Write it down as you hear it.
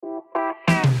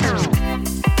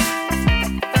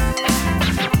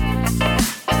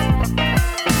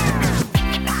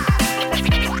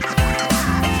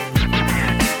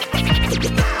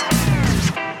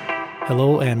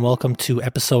Hello and welcome to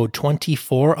episode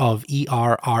 24 of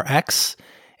ERRX.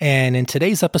 And in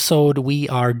today's episode, we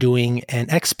are doing an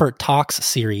expert talks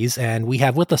series, and we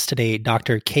have with us today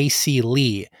Dr. Casey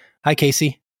Lee. Hi,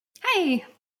 Casey. Hi.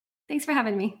 Thanks for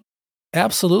having me.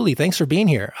 Absolutely. Thanks for being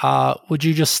here. Would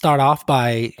you just start off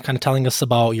by kind of telling us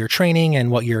about your training and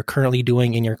what you're currently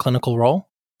doing in your clinical role?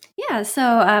 Yeah, so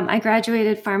I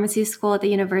graduated pharmacy school at the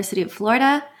University of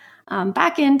Florida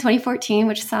back in 2014,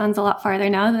 which sounds a lot farther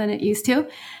now than it used to,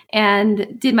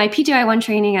 and did my PGY-1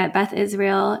 training at Beth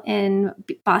Israel in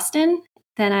Boston.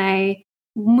 Then I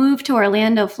moved to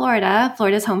Orlando, Florida.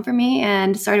 Florida's home for me,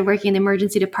 and started working in the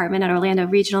emergency department at Orlando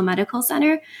Regional Medical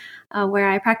Center, where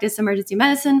I practiced emergency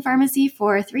medicine pharmacy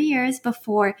for 3 years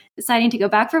before deciding to go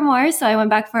back for more. So I went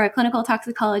back for a clinical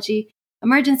toxicology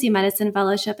emergency medicine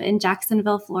fellowship in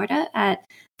Jacksonville, Florida at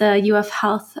the UF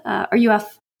Health or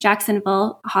UF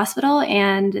Jacksonville Hospital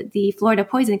and the Florida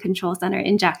Poison Control Center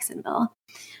in Jacksonville.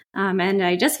 And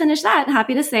I just finished that,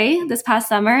 happy to say, this past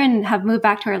summer and have moved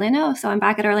back to Orlando. So I'm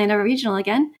back at Orlando Regional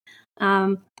again.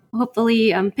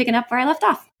 Hopefully I'm picking up where I left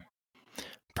off.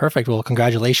 Perfect. Well,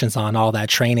 congratulations on all that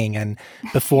training. And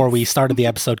before we started the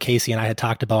episode, Casey and I had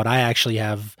talked about, I actually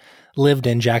have lived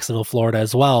in Jacksonville, Florida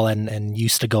as well, and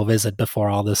used to go visit before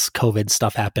all this COVID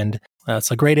stuff happened.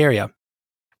 It's a great area.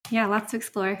 Yeah, lots to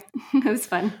explore. It was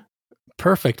fun.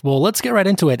 Perfect. Well, let's get right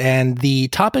into it. And the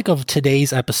topic of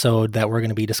today's episode that we're going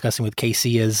to be discussing with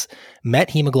Casey is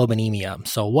methemoglobinemia.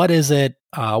 So what is it?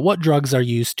 What drugs are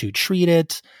used to treat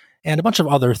it? And a bunch of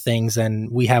other things.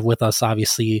 And we have with us,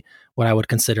 obviously, what I would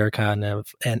consider kind of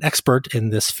an expert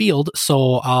in this field.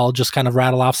 So I'll just kind of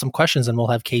rattle off some questions and we'll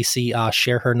have Casey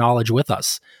share her knowledge with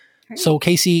us. Great. So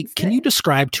Casey, can you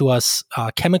describe to us,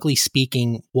 chemically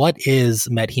speaking, what is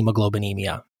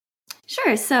methemoglobinemia?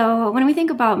 Sure. So when we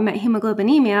think about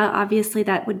methemoglobinemia, obviously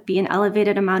that would be an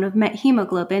elevated amount of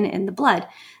methemoglobin in the blood.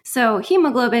 So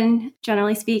hemoglobin,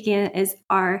 generally speaking, is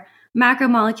our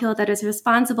macromolecule that is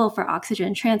responsible for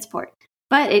oxygen transport.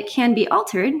 But it can be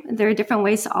altered. There are different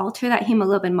ways to alter that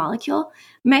hemoglobin molecule.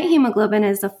 Methemoglobin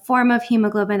is a form of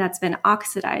hemoglobin that's been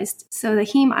oxidized. So the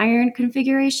heme iron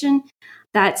configuration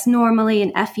that's normally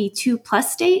an Fe2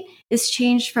 plus state is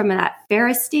changed from that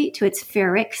ferrous state to its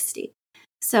ferric state.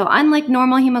 So unlike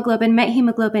normal hemoglobin,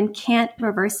 methemoglobin can't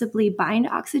reversibly bind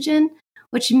oxygen,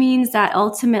 which means that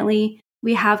ultimately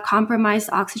we have compromised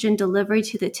oxygen delivery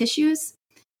to the tissues.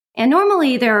 And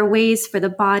normally there are ways for the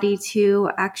body to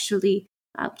actually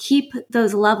keep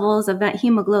those levels of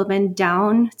methemoglobin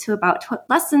down to about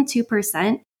less than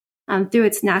 2% through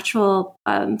its natural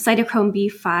cytochrome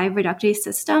B5 reductase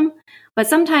system. But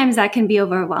sometimes that can be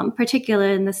overwhelmed,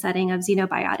 particularly in the setting of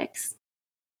xenobiotics.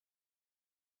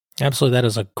 Absolutely. That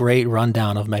is a great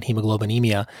rundown of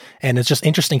methemoglobinemia. And it's just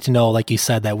interesting to know, like you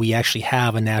said, that we actually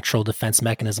have a natural defense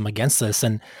mechanism against this.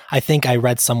 And I think I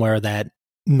read somewhere that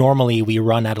normally we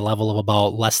run at a level of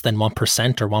about less than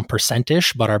 1% or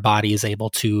 1%-ish, but our body is able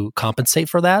to compensate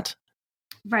for that.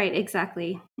 Right,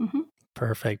 exactly. Mm-hmm.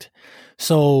 Perfect.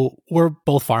 So we're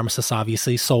both pharmacists,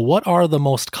 obviously. So what are the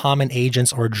most common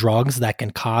agents or drugs that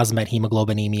can cause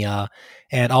methemoglobinemia?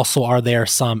 And also, are there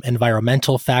some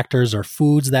environmental factors or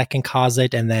foods that can cause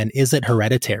it? And then is it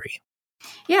hereditary?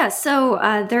 Yeah, so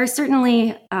there are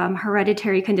certainly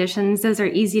hereditary conditions. Those are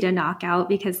easy to knock out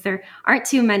because there aren't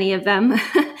too many of them.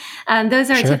 Those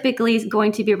are typically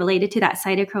going to be related to that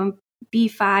cytochrome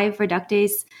B5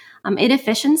 reductase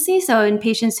inefficiency. So in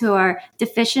patients who are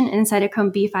deficient in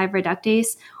cytochrome B5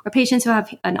 reductase or patients who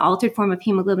have an altered form of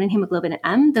hemoglobin and hemoglobin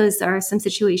M, those are some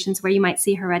situations where you might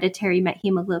see hereditary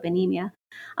methemoglobinemia.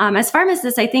 As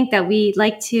pharmacists, I think that we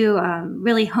like to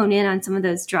really hone in on some of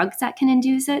those drugs that can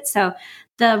induce it. So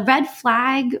the red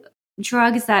flag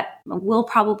drugs that will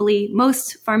probably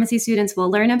most pharmacy students will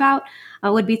learn about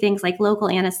would be things like local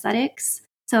anesthetics.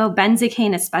 So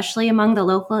benzocaine, especially among the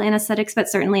local anesthetics, but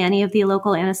certainly any of the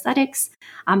local anesthetics.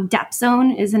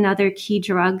 Dapsone is another key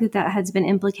drug that has been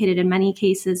implicated in many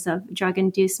cases of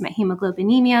drug-induced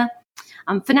methemoglobinemia.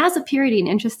 Phenazopyridine,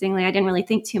 interestingly, I didn't really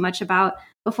think too much about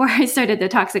before I started the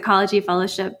toxicology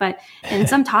fellowship, but in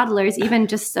some toddlers, even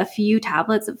just a few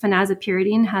tablets of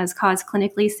phenazopyridine has caused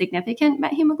clinically significant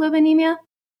methemoglobinemia.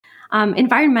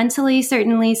 Environmentally,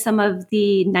 certainly some of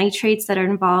the nitrates that are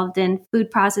involved in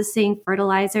food processing,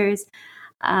 fertilizers,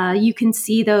 you can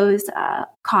see those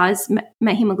cause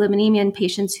methemoglobinemia in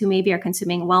patients who maybe are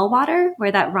consuming well water,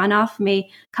 where that runoff may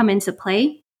come into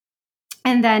play.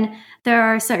 And then there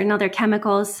are certain other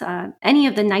chemicals, any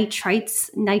of the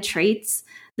nitrates,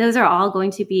 those are all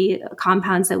going to be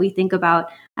compounds that we think about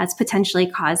as potentially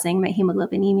causing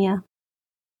methemoglobinemia.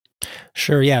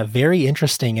 Sure. Yeah. Very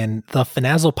interesting. And the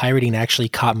phenazopyridine actually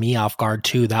caught me off guard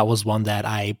too. That was one that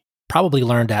I probably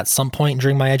learned at some point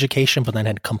during my education, but then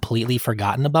had completely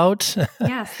forgotten about.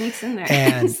 Yeah, sneaks in there.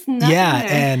 And yeah, in there.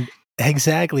 and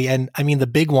exactly. And I mean, the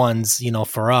big ones,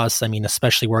 for us, I mean,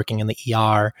 especially working in the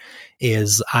ER,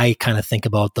 is I kind of think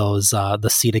about those, the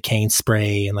Cetacane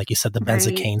spray and, like you said, the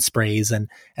benzocaine sprays, and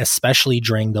especially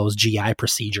during those GI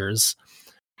procedures.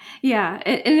 Yeah,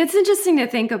 and it's interesting to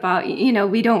think about,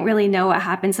 we don't really know what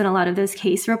happens in a lot of those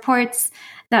case reports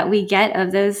that we get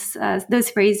of those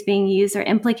sprays being used or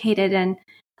implicated in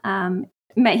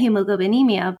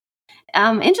methemoglobinemia.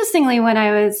 Interestingly, when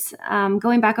I was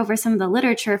going back over some of the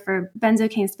literature for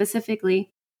benzocaine specifically,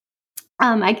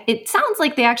 it sounds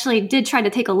like they actually did try to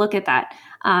take a look at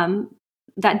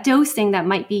that dosing that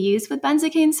might be used with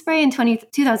benzocaine spray. In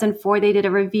 2004, they did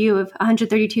a review of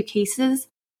 132 cases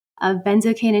of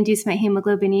benzocaine-induced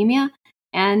methemoglobinemia.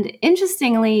 And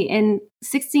interestingly, in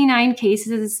 69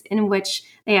 cases in which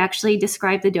they actually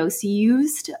described the dose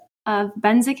used of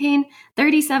benzocaine,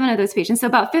 37 of those patients, so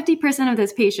about 50% of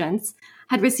those patients,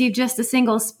 had received just a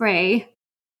single spray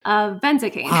of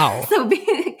benzocaine. Wow. So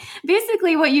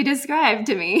basically what you described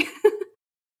to me.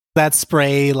 That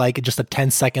spray, like just a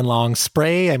 10-second long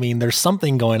spray. I mean, there's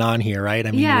something going on here, right?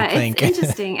 I mean, yeah, you would think. It's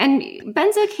interesting. And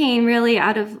benzocaine, really,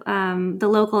 out of the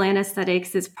local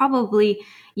anesthetics, is probably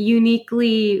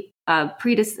uniquely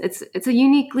it's a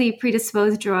uniquely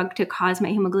predisposed drug to cause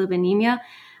methemoglobinemia.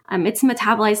 It's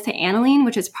metabolized to aniline,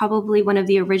 which is probably one of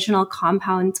the original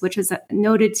compounds which was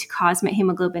noted to cause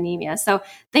methemoglobinemia. So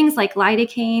things like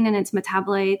lidocaine and its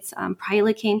metabolites,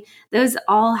 prilocaine, those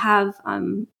all have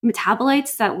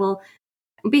metabolites that will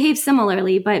behave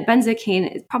similarly, but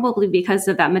benzocaine, probably because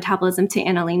of that metabolism to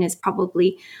aniline, is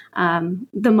probably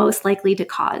the most likely to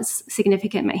cause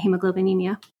significant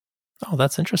methemoglobinemia. Oh,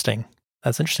 that's interesting.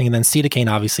 That's interesting. And then Cetacane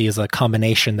obviously is a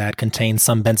combination that contains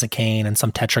some benzocaine and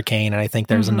some tetracaine, and I think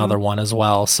there's another one as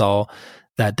well. So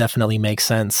that definitely makes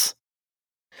sense.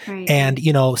 Right. And,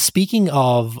 speaking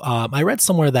of, I read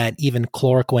somewhere that even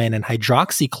chloroquine and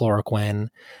hydroxychloroquine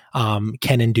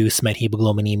can induce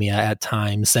methemoglobinemia at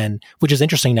times, and which is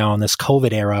interesting now in this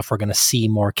COVID era, if we're going to see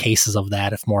more cases of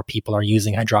that, if more people are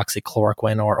using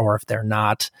hydroxychloroquine or if they're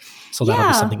not. So that'll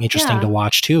be something interesting to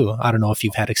watch too. I don't know if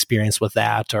you've had experience with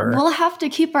that, or we'll have to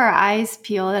keep our eyes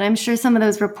peeled, and I'm sure some of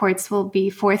those reports will be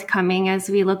forthcoming as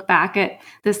we look back at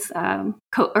this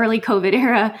early COVID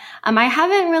era. I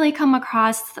haven't really come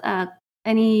across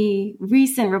any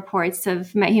recent reports of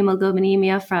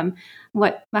methemoglobinemia from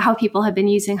how people have been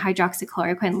using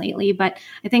hydroxychloroquine lately, but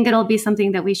I think it'll be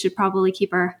something that we should probably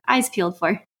keep our eyes peeled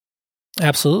for.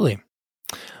 Absolutely.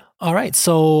 All right.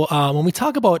 So when we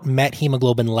talk about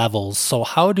methemoglobin levels, so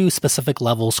how do specific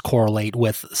levels correlate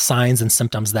with signs and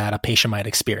symptoms that a patient might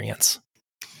experience?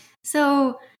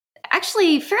 So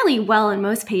actually fairly well in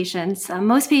most patients.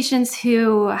 Most patients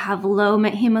who have low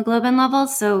methemoglobin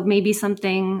levels, so maybe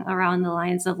something around the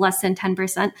lines of less than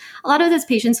 10%, a lot of those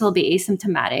patients will be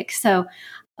asymptomatic. So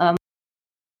there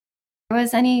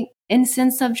was any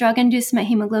instance of drug-induced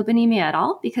methemoglobinemia at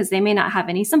all because they may not have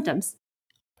any symptoms.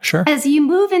 Sure. As you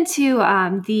move into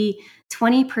the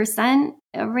 20%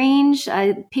 range,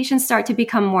 patients start to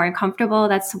become more uncomfortable.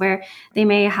 That's where they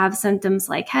may have symptoms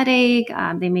like headache,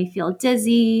 they may feel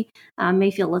dizzy,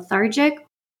 may feel lethargic.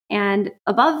 And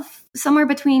above, somewhere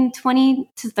between 20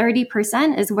 to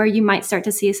 30% is where you might start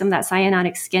to see some of that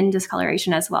cyanotic skin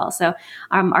discoloration as well. So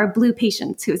our blue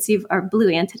patients who receive our blue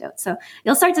antidote. So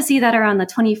you'll start to see that around the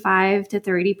 25 to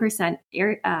 30%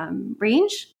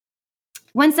 range.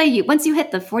 Once you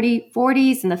hit the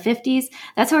 40s and the 50s,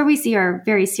 that's where we see our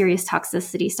very serious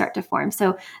toxicity start to form.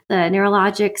 So the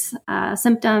neurologic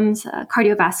symptoms,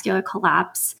 cardiovascular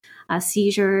collapse,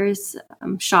 seizures,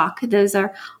 shock, those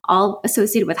are all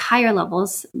associated with higher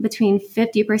levels, between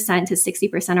 50% to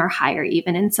 60% or higher,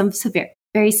 even in some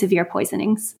very severe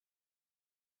poisonings.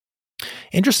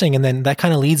 Interesting. And then that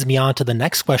kind of leads me on to the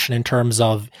next question in terms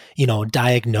of,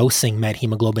 diagnosing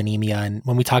methemoglobinemia. And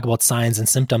when we talk about signs and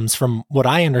symptoms, from what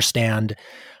I understand,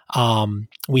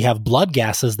 we have blood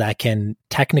gases that can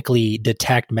technically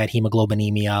detect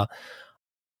methemoglobinemia.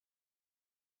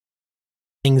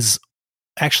 Things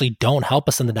actually don't help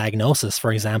us in the diagnosis.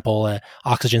 For example,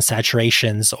 oxygen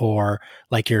saturations or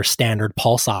like your standard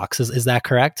pulse ox. Is that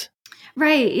correct?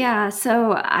 Right. Yeah.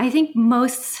 So I think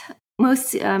most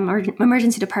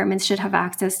emergency departments should have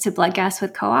access to blood gas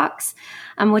with coax,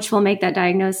 which will make that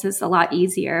diagnosis a lot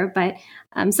easier. But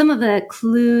some of the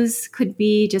clues could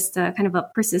be just a kind of a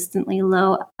persistently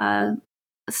low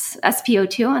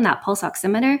SpO2 on that pulse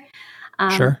oximeter.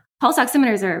 Sure. pulse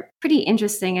oximeters are pretty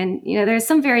interesting, and there's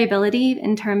some variability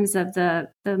in terms of the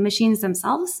machines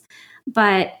themselves,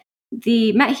 but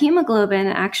the methemoglobin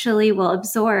actually will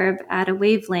absorb at a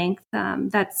wavelength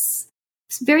that's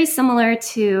very similar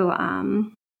to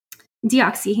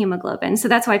deoxyhemoglobin. So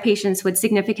that's why patients with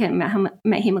significant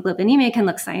methemoglobinemia can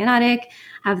look cyanotic,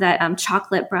 have that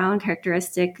chocolate brown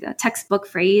characteristic textbook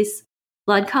phrase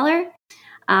blood color.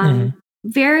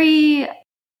 Very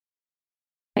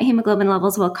hemoglobin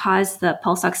levels will cause the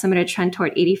pulse oximeter to trend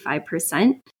toward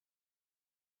 85%.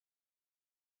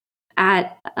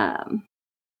 At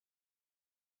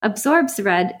absorbs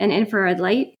red and infrared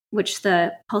light, which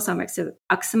the pulse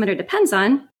oximeter depends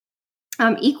on,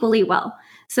 equally well.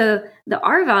 So the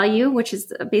R value, which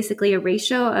is basically a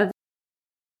ratio of,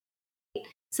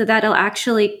 so that'll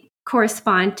actually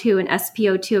correspond to an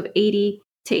SpO2 of 80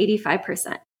 to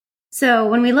 85%. So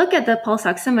when we look at the pulse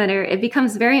oximeter, it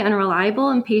becomes very unreliable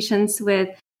in patients with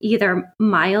either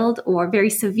mild or very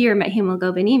severe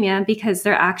methemoglobinemia because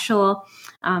their actual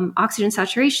oxygen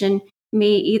saturation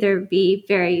may either be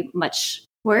very much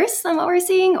worse than what we're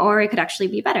seeing, or it could actually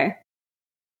be better.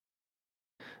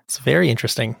 It's very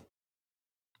interesting.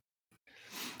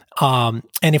 And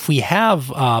if we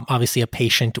have obviously a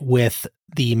patient with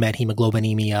the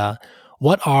methemoglobinemia,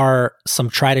 what are some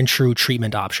tried and true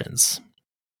treatment options?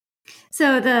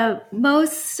 So the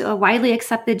most widely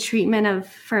accepted treatment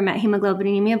for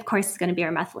methemoglobinemia, of course, is going to be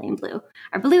our methylene blue,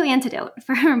 our blue antidote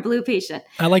for our blue patient.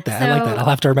 I like that. I'll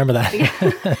have to remember that.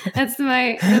 Yeah, that's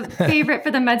my favorite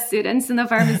for the med students and the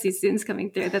pharmacy students coming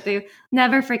through that they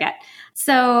never forget.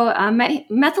 So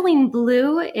methylene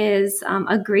blue is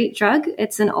a great drug.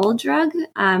 It's an old drug.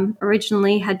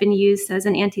 Originally had been used as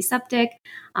an antiseptic,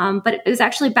 but it was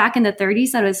actually back in the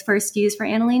 30s that it was first used for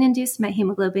aniline-induced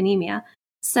methemoglobinemia.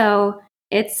 So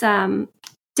it's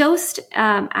dosed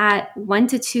at 1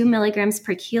 to 2 milligrams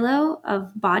per kilo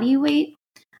of body weight.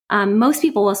 Most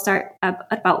people will start at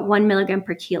about 1 milligram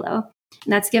per kilo.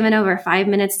 And that's given over 5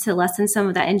 minutes to lessen some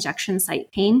of that injection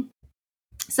site pain.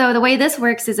 So the way this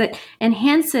works is it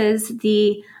enhances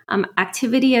the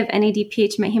activity of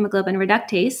NADPH methemoglobin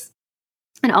reductase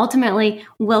and ultimately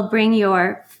will bring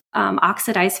your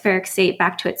oxidized ferric state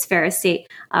back to its ferrous state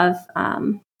of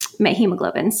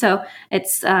methemoglobin. So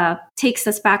it's takes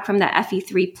us back from the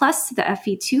Fe3 plus to the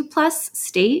Fe2 plus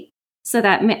state so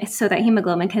that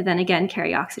hemoglobin can then again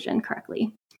carry oxygen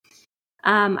correctly.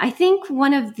 I think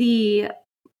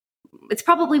it's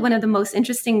probably one of the most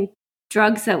interesting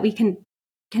drugs that we can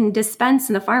dispense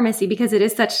in the pharmacy because it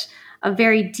is such a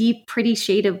very deep, pretty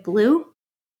shade of blue.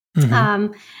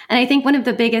 And I think one of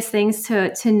the biggest things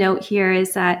to note here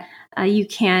is that you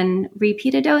can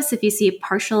repeat a dose if you see a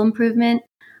partial improvement.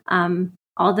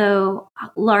 Although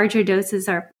larger doses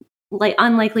are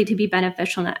unlikely to be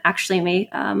beneficial and actually may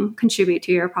contribute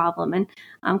to your problem and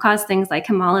cause things like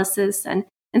hemolysis. And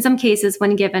in some cases,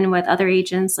 when given with other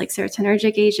agents like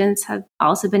serotonergic agents, have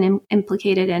also been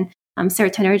implicated in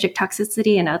serotonergic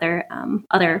toxicity and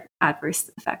other adverse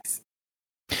effects.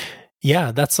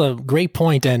 Yeah, that's a great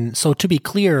point. And so to be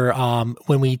clear,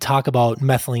 when we talk about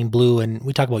methylene blue and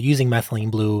we talk about using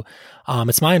methylene blue,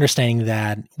 it's my understanding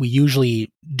that we usually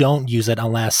don't use it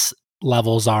unless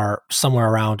levels are somewhere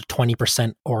around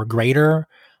 20% or greater,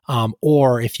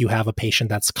 or if you have a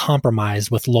patient that's compromised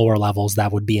with lower levels,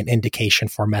 that would be an indication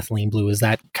for methylene blue. Is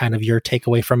that kind of your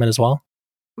takeaway from it as well?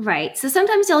 Right. So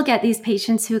sometimes you'll get these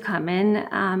patients who come in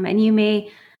and you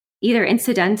may either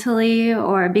incidentally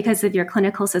or because of your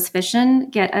clinical suspicion,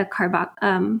 get a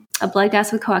blood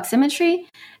gas with co-oximetry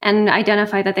and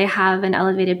identify that they have an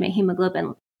elevated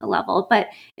methemoglobin level. But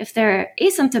if they're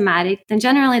asymptomatic, then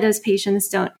generally those patients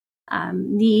don't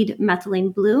need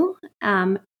methylene blue.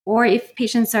 Or if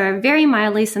patients are very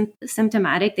mildly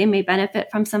symptomatic, they may benefit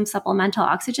from some supplemental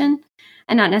oxygen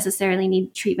and not necessarily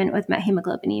need treatment with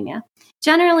methemoglobinemia.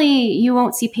 Generally, you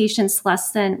won't see patients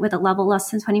with a level less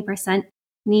than 20%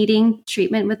 needing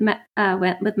treatment with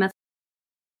methylene.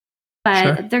 But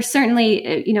sure, there's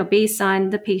certainly, based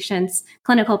on the patient's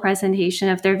clinical presentation,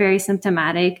 if they're very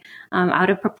symptomatic,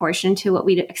 out of proportion to what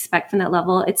we'd expect from that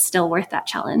level, it's still worth that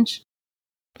challenge.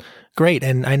 Great.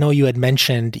 And I know you had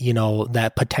mentioned,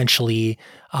 that potentially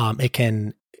it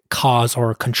can cause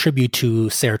or contribute to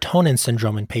serotonin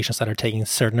syndrome in patients that are taking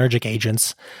serotonergic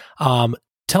agents.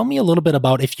 Tell me a little bit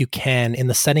about, if you can, in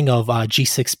the setting of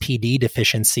G6PD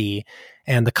deficiency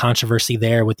and the controversy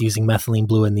there with using methylene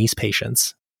blue in these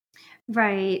patients.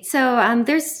 Right. So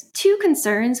there's two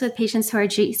concerns with patients who are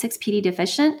G6PD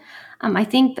deficient. I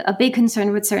think a big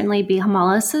concern would certainly be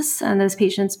hemolysis, and those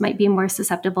patients might be more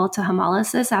susceptible to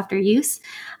hemolysis after use.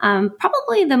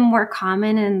 Probably the more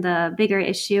common and the bigger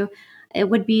issue it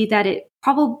would be that it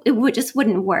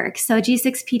wouldn't work. So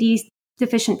G6PD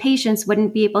deficient patients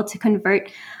wouldn't be able to convert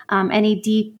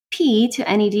NADP to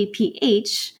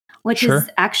NADPH, which is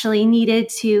actually needed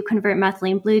to convert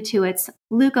methylene blue to its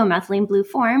leukomethylene blue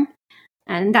form.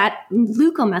 And that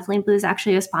leukomethylene blue is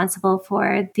actually responsible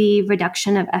for the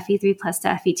reduction of Fe3 plus to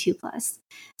Fe2 plus.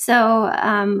 So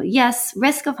yes,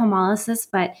 risk of hemolysis,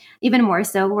 but even more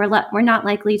so, we're not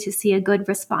likely to see a good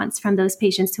response from those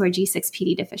patients who are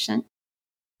G6PD deficient.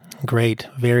 Great.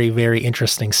 Very, very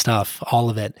interesting stuff, all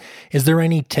of it. Is there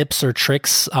any tips or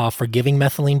tricks for giving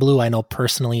methylene blue? I know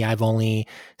personally I've only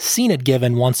seen it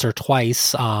given once or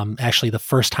twice. Actually, the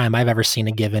first time I've ever seen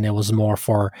it given, it was more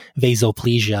for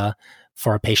vasoplegia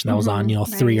for a patient that was on,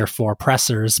 3 or 4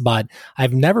 pressors, but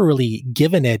I've never really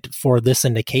given it for this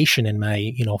indication in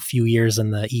my, few years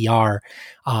in the ER.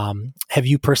 Have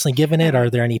you personally given it? Are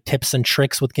there any tips and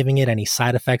tricks with giving it? Any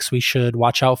side effects we should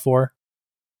watch out for?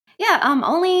 Yeah,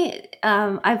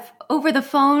 I've over the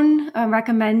phone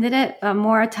recommended it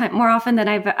more often than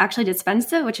I've actually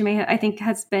dispensed it, which I think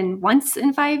has been once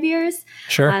in 5 years.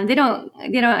 Sure. They don't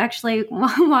actually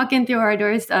walk in through our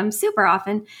doors super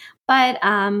often, but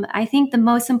I think the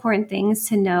most important things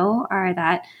to know are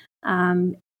that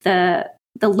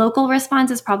the local response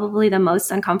is probably the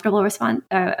most uncomfortable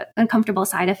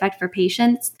side effect for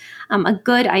patients. A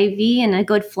good IV and a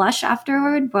good flush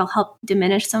afterward will help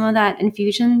diminish some of that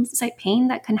infusion site pain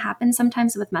that can happen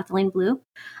sometimes with methylene blue.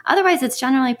 Otherwise, it's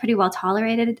generally pretty well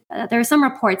tolerated. There are some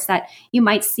reports that you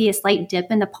might see a slight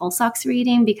dip in the pulse ox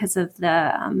reading because of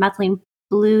the methylene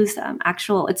blue's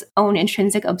its own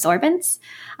intrinsic absorbance.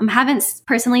 Haven't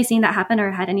personally seen that happen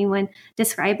or had anyone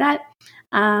describe that.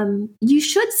 You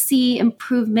should see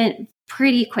improvement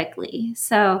pretty quickly.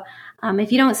 So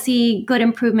if you don't see good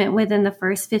improvement within the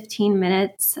first 15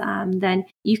 minutes, then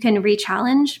you can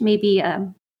re-challenge. Maybe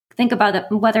think about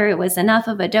whether it was enough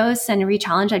of a dose and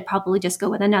re-challenge. I'd probably just go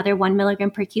with another 1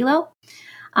 milligram per kilo,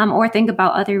 or think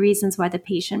about other reasons why the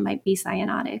patient might be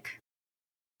cyanotic.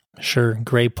 Sure.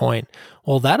 Great point.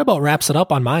 Well, that about wraps it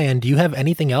up on my end. Do you have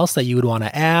anything else that you would want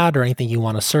to add or anything you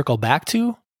want to circle back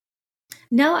to?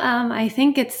 No, I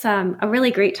think it's a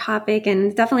really great topic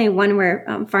and definitely one where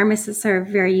pharmacists are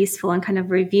very useful in kind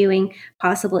of reviewing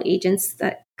possible agents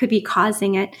that could be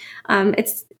causing it.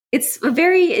 It's a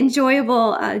very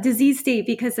enjoyable disease state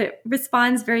because it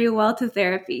responds very well to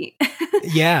therapy.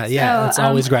 Yeah, so, it's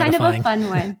always gratifying. Kind of a fun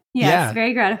one. Yes, yeah.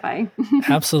 Very gratifying.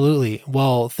 Absolutely.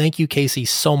 Well, thank you, Casey,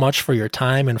 so much for your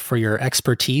time and for your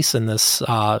expertise in this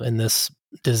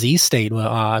disease state.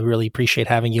 I really appreciate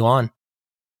having you on.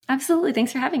 Absolutely.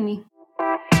 Thanks for having me.